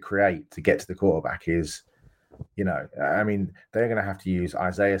have to create to get to the quarterback is, I mean, they're going to have to use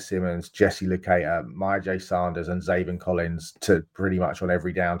Isaiah Simmons, Jesse Luketa, Maya J. Sanders, and Zaven Collins to pretty much on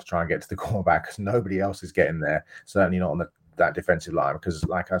every down to try and get to the quarterback because nobody else is getting there. Certainly not on that defensive line because,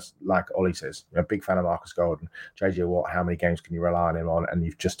 like Ollie says, I'm a big fan of Marcus Golden, JJ Watt. How many games can you rely on him on? And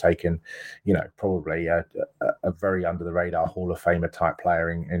you've just taken, probably a very under the radar Hall of Famer type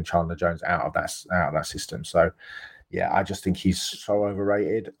player in Chandler Jones out of that system. So. Yeah, I just think he's so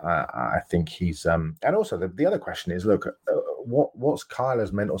overrated. I think he's and also the other question is, look, what's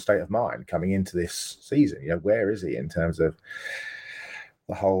Kyler's mental state of mind coming into this season? Where is he in terms of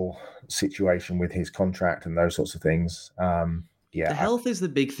the whole situation with his contract and those sorts of things? The health is the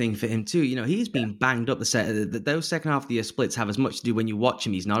big thing for him too. He's been banged up. Those second half of the year splits have as much to do when you watch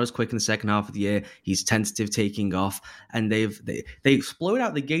him. He's not as quick in the second half of the year. He's tentative taking off, and they've exploded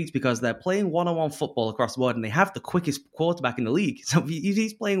out the gates because they're playing one-on-one football across the board, and they have the quickest quarterback in the league. So if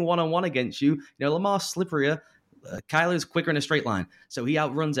he's playing one-on-one against you, Lamar's slipperier. Kyler's quicker in a straight line, so he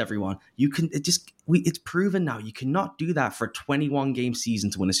outruns everyone. It's proven now you cannot do that for a 21-game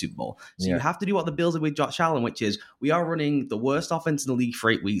season to win a Super Bowl. So you have to do what the Bills did with Josh Allen, which is we are running the worst offense in the league for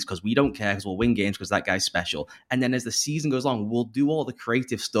 8 weeks because we don't care because we'll win games because that guy's special. And then as the season goes on, we'll do all the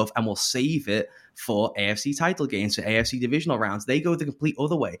creative stuff and we'll save it for AFC title games, for AFC divisional rounds. They go the complete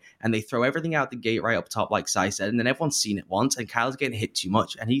other way and they throw everything out the gate right up top, like Sai said, and then everyone's seen it once and Kyle's getting hit too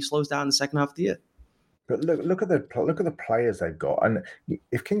much and he slows down in the second half of the year. But look at the players they've got, and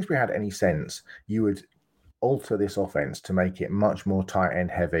if Kingsbury had any sense, you would alter this offense to make it much more tight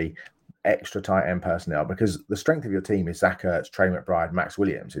end heavy, extra tight end personnel. Because the strength of your team is Zach Ertz, Trey McBride, Max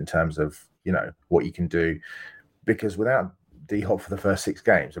Williams in terms of what you can do. Because without D-Hop for the first 6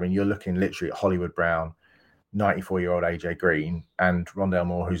 games, I mean you're looking literally at Hollywood Brown, 94-year-old AJ Green, and Rondale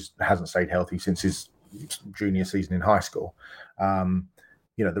Moore, who hasn't stayed healthy since his junior season in high school.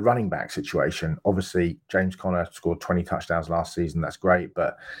 The running back situation, obviously James Conner scored 20 touchdowns last season. That's great.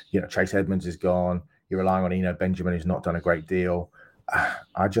 But, Chase Edmonds is gone. You're relying on Eno Benjamin, who's not done a great deal.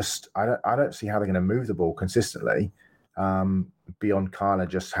 I don't see how they're going to move the ball consistently beyond Kyler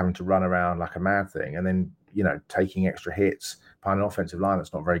just having to run around like a mad thing. And then, taking extra hits behind an offensive line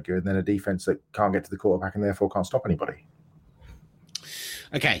that's not very good. And then a defense that can't get to the quarterback and therefore can't stop anybody.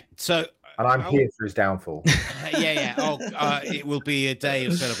 Okay. So, and I'm here for his downfall. Yeah. It will be a day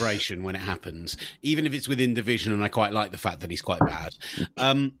of celebration when it happens, even if it's within division. And I quite like the fact that he's quite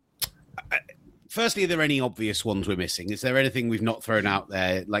bad. Firstly, are there any obvious ones we're missing? Is there anything we've not thrown out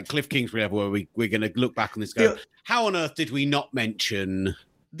there, like Cliff Kingsbury level, where we're going to look back on this and go, how on earth did we not mention...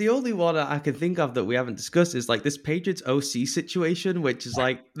 The only one I can think of that we haven't discussed is like this Patriots OC situation, which is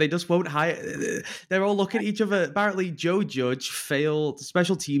like they just won't hire. They're all looking at each other. Apparently, Joe Judge failed,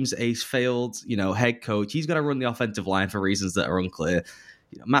 special teams ace failed, head coach. He's going to run the offensive line for reasons that are unclear.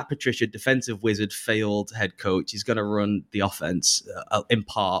 Matt Patricia, defensive wizard, failed head coach. He's going to run the offense in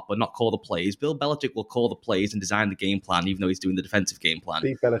part, but not call the plays. Bill Belichick will call the plays and design the game plan, even though he's doing the defensive game plan.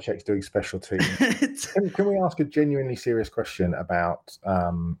 Steve Belichick's doing special teams. Can we ask a genuinely serious question about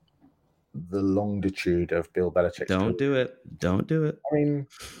the longitude of Bill Belichick? Don't do it. I mean,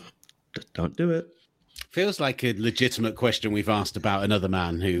 don't do it. Feels like a legitimate question we've asked about another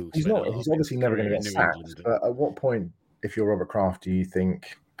man who He's obviously never going to get sacked. But at what point, if you're Robert Kraft, do you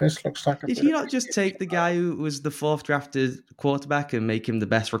think this looks like a... Did he not just take the guy who was the fourth drafted quarterback and make him the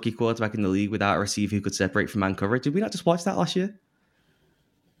best rookie quarterback in the league without a receiver who could separate from man coverage? Did we not just watch that last year?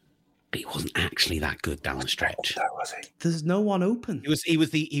 But he wasn't actually that good down the stretch. Was he? There's no one open. He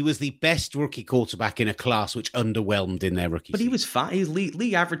was the best rookie quarterback in a class which underwhelmed in their rookie. But he was fine. His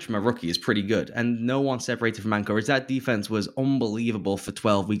league average from a rookie is pretty good, and no one separated from man coverage. That defense was unbelievable for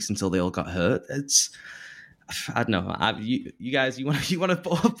 12 weeks until they all got hurt. I don't know. You guys, you want to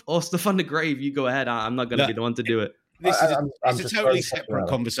put all stuff on the grave? You go ahead. I'm not going to be the one to do it. It's a totally separate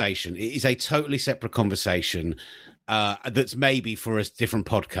conversation. It is a totally separate conversation. That's maybe for a different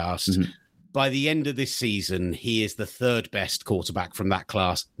podcast. Mm-hmm. By the end of this season, he is the third best quarterback from that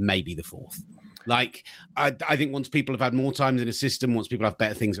class, maybe the fourth. Like, I think once people have had more time in a system, once people have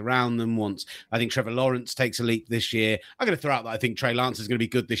better things around them, once I think Trevor Lawrence takes a leap this year, I'm going to throw out that I think Trey Lance is going to be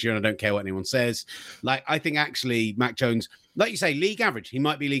good this year, and I don't care what anyone says. Like, I think actually Mac Jones, like you say, league average. He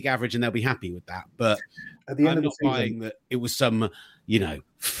might be league average, and they'll be happy with that. But at the end I'm of the not season, buying that it was some,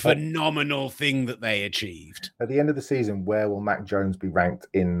 phenomenal thing that they achieved. At the end of the season, where will Mac Jones be ranked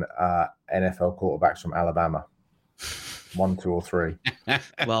in NFL quarterbacks from Alabama? 1, 2, or 3?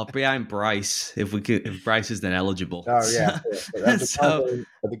 Well, behind Bryce, if Bryce is then eligible. Oh yeah.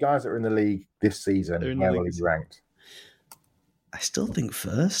 The guys that are in the league this season, where will he be ranked? I still think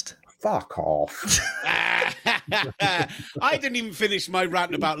first. Fuck off. I didn't even finish my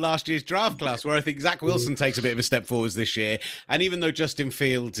rant about last year's draft class, where I think Zach Wilson takes a bit of a step forwards this year. And even though Justin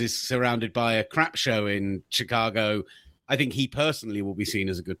Fields is surrounded by a crap show in Chicago, I think he personally will be seen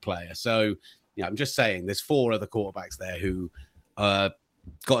as a good player. So, yeah, I'm just saying there's 4 other quarterbacks there who got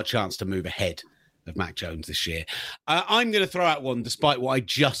a chance to move ahead of Mac Jones this year. I'm going to throw out one, despite what I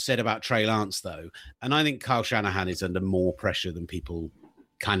just said about Trey Lance, though. And I think Kyle Shanahan is under more pressure than people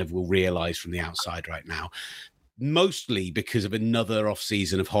kind of will realize from the outside right now, mostly because of another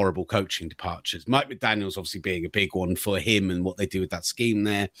off-season of horrible coaching departures. Mike McDaniel's obviously being a big one for him and what they do with that scheme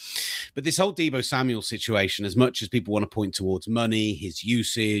there. But this whole Deebo Samuel situation, as much as people want to point towards money, his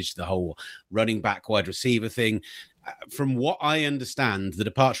usage, the whole running back wide receiver thing, from what I understand, the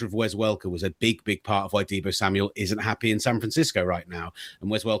departure of Wes Welker was a big, big part of why Deebo Samuel isn't happy in San Francisco right now. And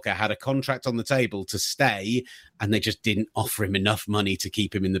Wes Welker had a contract on the table to stay, and they just didn't offer him enough money to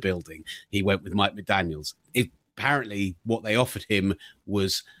keep him in the building. He went with Mike McDaniels. Apparently, what they offered him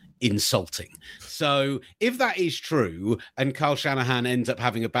was insulting. So if that is true, and Kyle Shanahan ends up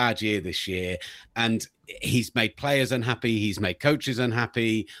having a bad year this year, and he's made players unhappy, he's made coaches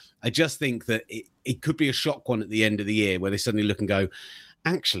unhappy, I just think that it could be a shock one at the end of the year where they suddenly look and go,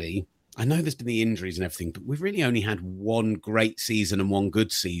 actually, I know there's been the injuries and everything, but we've really only had one great season and one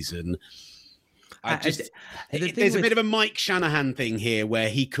good season. There's a bit of a Mike Shanahan thing here where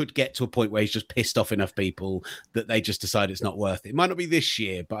he could get to a point where he's just pissed off enough people that they just decide it's not worth it. It might not be this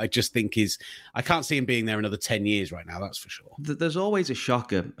year, but I just think I can't see him being there another 10 years right now, that's for sure. There's always a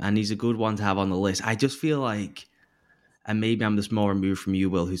shocker, and he's a good one to have on the list. I just feel like, and maybe I'm just more removed from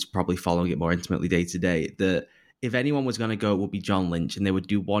you, Will, who's probably following it more intimately day to day, that if anyone was going to go, it would be John Lynch, and they would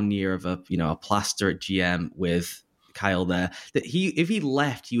do 1 year of a plaster at GM with Kyle there. That if he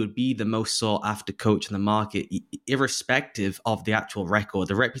left, he would be the most sought after coach in the market, irrespective of the actual record.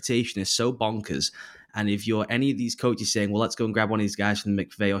 The reputation is so bonkers. And if you're any of these coaches saying, well, let's go and grab one of these guys from the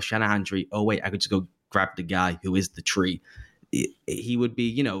McVay or Shanahan tree, oh wait, I could just go grab the guy who is the tree. He would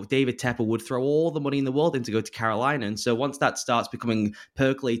be, David Tepper would throw all the money in the world in to go to Carolina. And so once that starts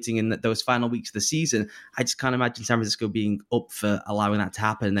percolating in those final weeks of the season, I just can't imagine San Francisco being up for allowing that to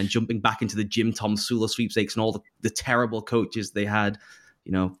happen and then jumping back into the Jim Tom Sula sweepstakes and all the terrible coaches they had,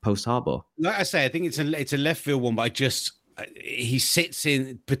 post Harbaugh. Like I say, I think it's a left field one, but he sits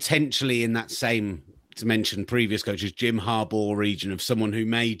in potentially in that same, to mention previous coaches, Jim Harbaugh region of someone who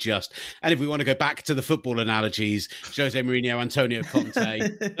may just, and if we want to go back to the football analogies, Jose Mourinho, Antonio Conte,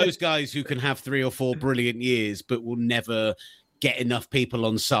 those guys who can have 3 or 4 brilliant years, but will never get enough people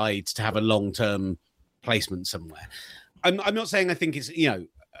on sides to have a long-term placement somewhere. I'm not saying I think it's,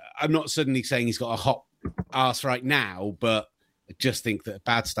 I'm not suddenly saying he's got a hot ass right now, but I just think that a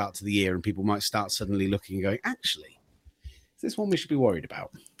bad start to the year and people might start suddenly looking and going, actually, is this one we should be worried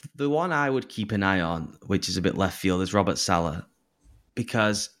about? The one I would keep an eye on, which is a bit left field, is Robert Saleh,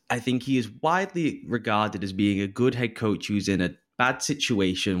 because I think he is widely regarded as being a good head coach who's in a bad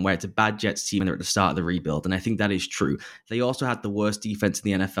situation where it's a bad Jets team and they're at the start of the rebuild. And I think that is true. They also had the worst defense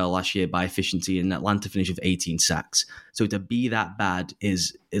in the NFL last year by efficiency, and Atlanta finished with 18 sacks. So to be that bad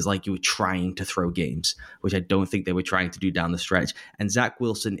is like you were trying to throw games, which I don't think they were trying to do down the stretch. And Zach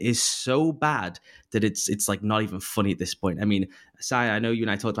Wilson is so bad that it's like not even funny at this point. I mean, Sai, I know you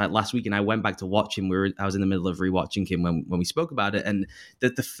and I talked about it last week, and I went back to watch him. I was in the middle of rewatching him when we spoke about it, and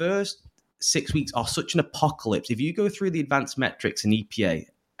that the first 6 weeks are such an apocalypse. If you go through the advanced metrics in EPA,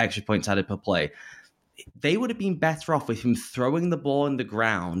 extra points added per play, they would have been better off with him throwing the ball in the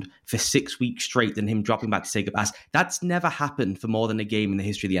ground for 6 weeks straight than him dropping back to take a pass. That's never happened for more than a game in the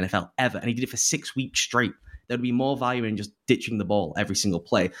history of the NFL, ever. And he did it for 6 weeks straight. There'd be more value in just ditching the ball every single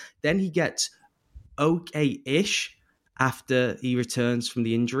play. Then he gets okay-ish after he returns from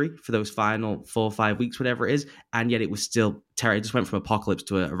the injury for those final 4 or 5 weeks, whatever it is. And yet it was still terrible. It just went from apocalypse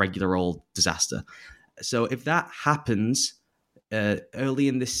to a regular old disaster. So if that happens early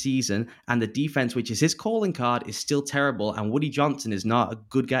in this season, and the defense, which is his calling card, is still terrible, and Woody Johnson is not a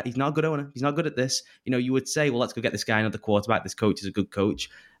good guy, he's not a good owner, he's not good at this, you would say, well, let's go get this guy another quarterback. This coach is a good coach.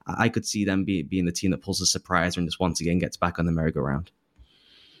 I could see them being the team that pulls a surprise and just once again gets back on the merry-go-round.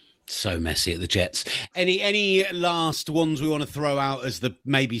 So messy at the Jets. Any last ones we want to throw out as the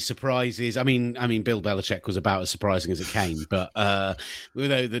maybe surprises? I mean, Bill Belichick was about as surprising as it came, but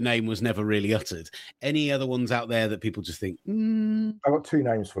although the name was never really uttered. Any other ones out there that people just think? I've got 2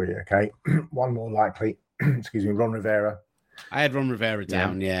 names for you. Okay, one more likely. Excuse me, Ron Rivera. I had Ron Rivera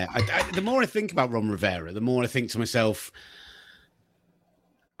down. Yeah. The more I think about Ron Rivera, the more I think to myself,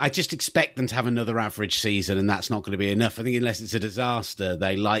 I just expect them to have another average season, and that's not going to be enough. I think unless it's a disaster,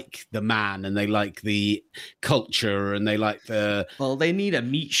 they like the man and they like the culture and they like the... Well, they need a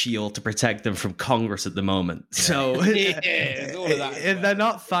meat shield to protect them from Congress at the moment. Yeah. So all of that. They're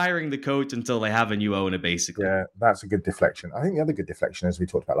not firing the coach until they have a new owner, basically. Yeah, that's a good deflection. I think the other good deflection, as we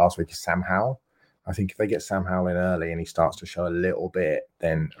talked about last week, is Sam Howell. I think if they get Sam Howell in early and he starts to show a little bit,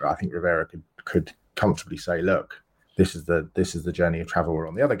 then I think Rivera could comfortably say, look, this is the journey of travel we're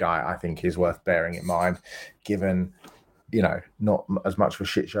on. The other guy, I think, is worth bearing in mind, given, not as much of a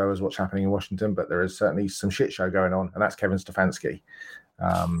shit show as what's happening in Washington, but there is certainly some shit show going on, and that's Kevin Stefanski.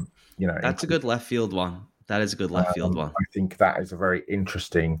 That's a good left field one. That is a good left field one. I think that is a very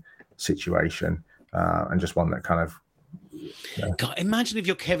interesting situation, and just one that kind of... God, imagine if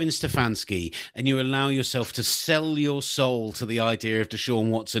you're Kevin Stefanski and you allow yourself to sell your soul to the idea of Deshaun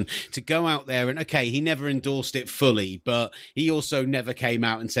Watson, to go out there and, okay, he never endorsed it fully, but he also never came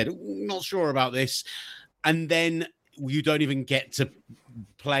out and said, not sure about this. And then you don't even get to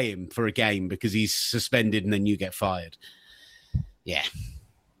play him for a game because he's suspended and then you get fired. Yeah.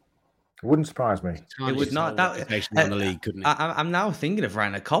 It wouldn't surprise me. It would not. That on the league, couldn't it? I'm now thinking of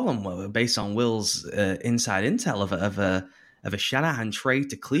writing a column based on Will's inside intel of a Shanahan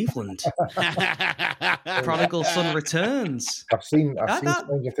trade to Cleveland. Prodigal son returns. I've seen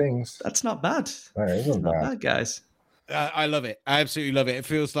Stranger Things. That's not bad. No, it isn't not bad, guys. I love it. I absolutely love it. It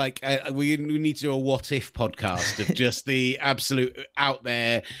feels like we need to do a what if podcast of just the absolute out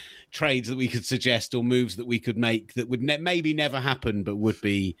there trades that we could suggest or moves that we could make that would maybe never happen, but would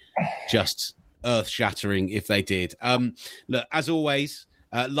be just earth shattering if they did. Look, as always,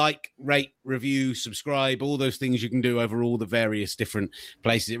 like, rate, review, subscribe, all those things you can do over all the various different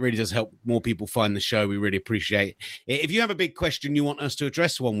places. It really does help more people find the show. We really appreciate it. If you have a big question you want us to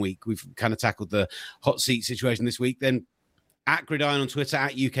address one week, we've kind of tackled the hot seat situation this week, then at Gridiron on Twitter,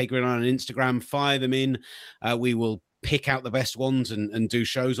 at UK Gridiron on Instagram, fire them in. We will pick out the best ones and do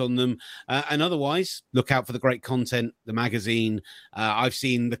shows on them. And otherwise, look out for the great content, the magazine. I've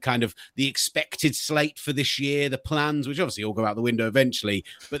seen the expected slate for this year, the plans, which obviously all go out the window eventually,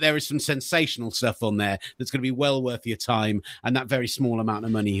 but there is some sensational stuff on there that's going to be well worth your time and that very small amount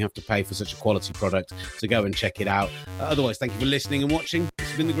of money you have to pay for such a quality product. So go and check it out. Otherwise, thank you for listening and watching. This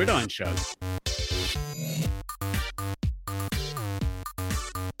has been The Gridiron Show.